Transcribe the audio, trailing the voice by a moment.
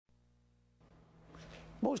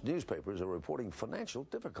Most newspapers are reporting financial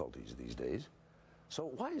difficulties these days.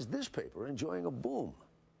 So why is this paper enjoying a boom?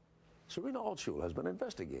 Serena Altschul has been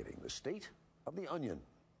investigating the state of the Onion.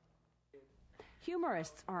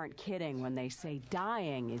 Humorists aren't kidding when they say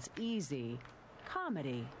dying is easy.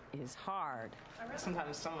 Comedy is hard.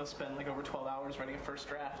 Sometimes some of us spend like over 12 hours writing a first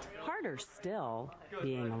draft. Harder still,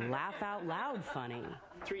 being laugh out loud funny.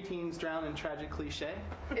 3 teens drown in tragic cliche.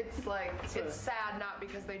 It's like, it's sad not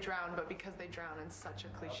because they drown, but because they drown in such a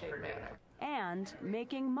cliche manner. And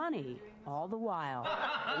making money all the while.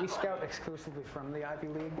 We scout exclusively from the Ivy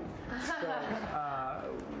League.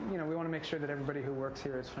 So, we want to make sure that everybody who works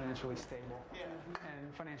here is financially stable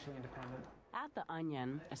and financially independent. At The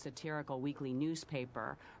Onion, a satirical weekly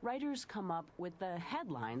newspaper, writers come up with the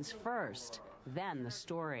headlines first, then the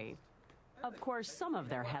story. Of course, some of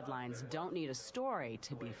their headlines don't need a story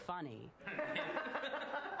to be funny.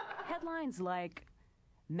 Headlines like,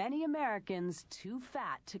 "Many Americans too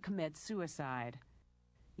fat to commit suicide."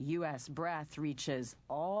 U.S. breath reaches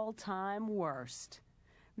all-time worst.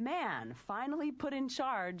 Man finally put in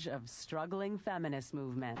charge of struggling feminist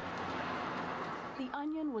movement. The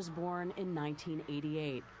Onion was born in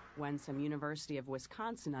 1988 when some University of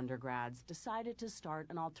Wisconsin undergrads decided to start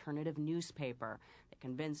an alternative newspaper that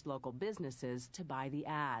convinced local businesses to buy the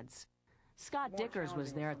ads. Scott Dickers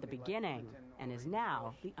was there at the beginning and is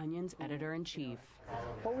now the Onion's editor-in-chief.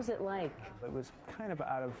 What was it like? It was kind of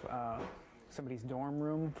out of somebody's dorm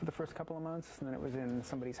room for the first couple of months, and then it was in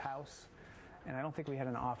somebody's house. And I don't think we had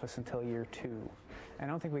an office until year 2. And I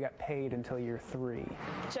don't think we got paid until year 3.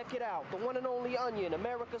 Check it out, the one and only Onion,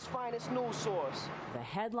 America's finest news source. The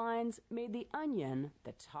headlines made The Onion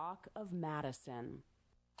the talk of Madison.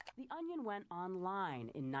 The Onion went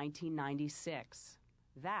online in 1996.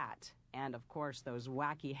 That, and of course those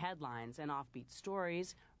wacky headlines and offbeat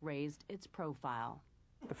stories, raised its profile.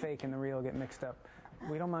 The fake and the real get mixed up.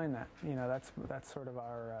 We don't mind that. That's sort of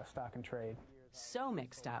our stock and trade. So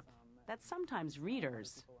mixed up that sometimes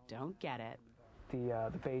readers don't get it.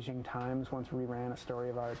 The Beijing Times once reran a story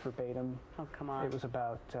of ours verbatim. Oh, come on. It was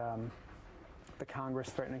about the Congress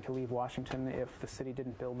threatening to leave Washington if the city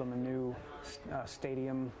didn't build them a new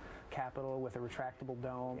stadium capitol with a retractable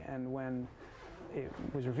dome. And when it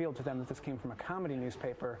was revealed to them that this came from a comedy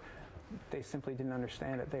newspaper, they simply didn't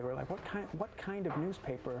understand it. They were like, what kind of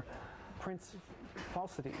newspaper prints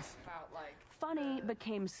falsities? Funny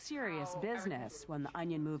became serious business when The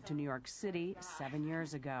Onion moved to New York City 7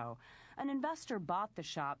 years ago. An investor bought the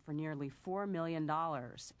shop for nearly $4 million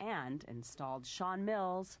and installed Sean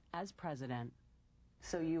Mills as president.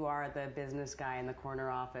 So you are the business guy in the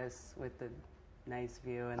corner office with the nice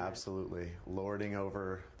view? And absolutely. Lording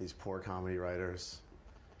over these poor comedy writers,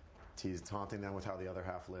 taunting them with how the other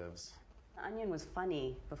half lives. The Onion was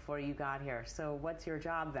funny before you got here, so what's your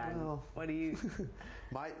job then? Well, what do you...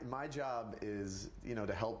 my job is,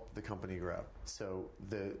 to help the company grow. So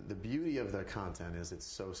the beauty of the content is it's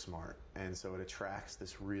so smart, and so it attracts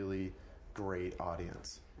this really great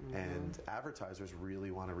audience. Mm-hmm. And advertisers really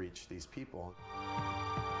want to reach these people.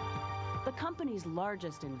 The company's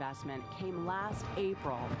largest investment came last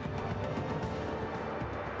April,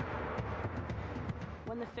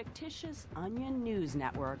 when the fictitious Onion News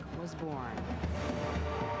Network was born.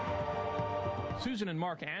 Susan and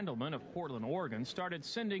Mark Andelman of Portland, Oregon, started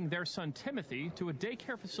sending their son Timothy to a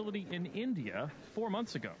daycare facility in India 4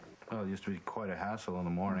 months ago. Oh, it used to be quite a hassle in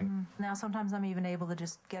the morning. Mm-hmm. Now sometimes I'm even able to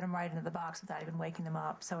just get them right into the box without even waking them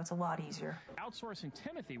up, so it's a lot easier. Outsourcing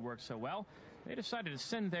Timothy worked so well, they decided to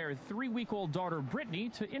send their 3-week-old daughter Brittany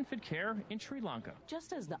to infant care in Sri Lanka.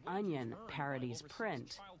 Just as The Onion parodies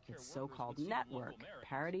print, its so-called network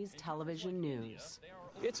parodies television news.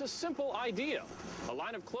 It's a simple idea, a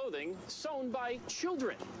line of clothing sewn by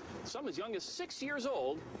children, some as young as 6 years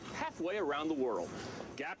old, halfway around the world.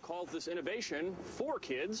 Gap calls this innovation for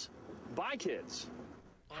kids, by kids.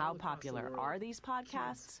 How popular are these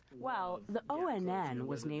podcasts? Well, the ONN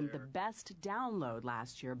was named the best download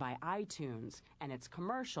last year by iTunes, and its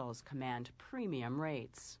commercials command premium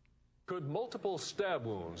rates. Could multiple stab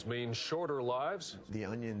wounds mean shorter lives? The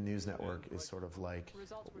Onion News Network is sort of like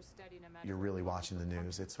you're really watching the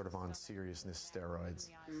news. It's sort of on seriousness steroids.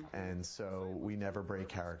 And so we never break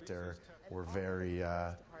character. We're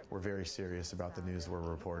very serious about the news we're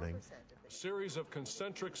reporting. A series of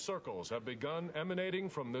concentric circles have begun emanating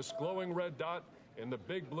from this glowing red dot in the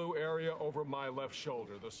big blue area over my left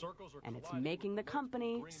shoulder. The circles are and it's making the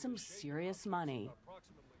company some serious money,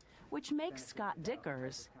 which makes Scott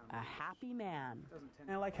Dickers a happy man.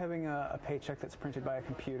 I like having a paycheck that's printed by a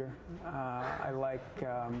computer. I like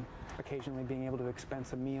occasionally being able to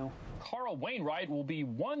expense a meal. Carl Wainwright will be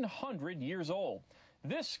 100 years old.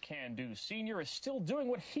 This can-do senior is still doing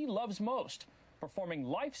what he loves most, performing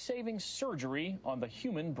life-saving surgery on the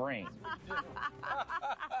human brain.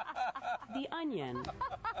 The Onion.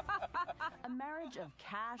 A marriage of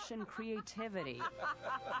cash and creativity.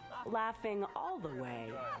 Laughing all the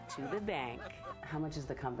way to the bank. How much is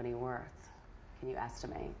the company worth? Can you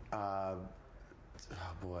estimate?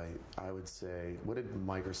 Oh boy, I would say, what did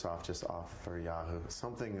Microsoft just offer Yahoo?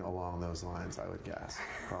 Something along those lines, I would guess,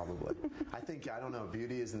 probably. I don't know,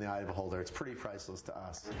 beauty is in the eye of the beholder. It's pretty priceless to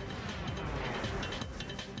us.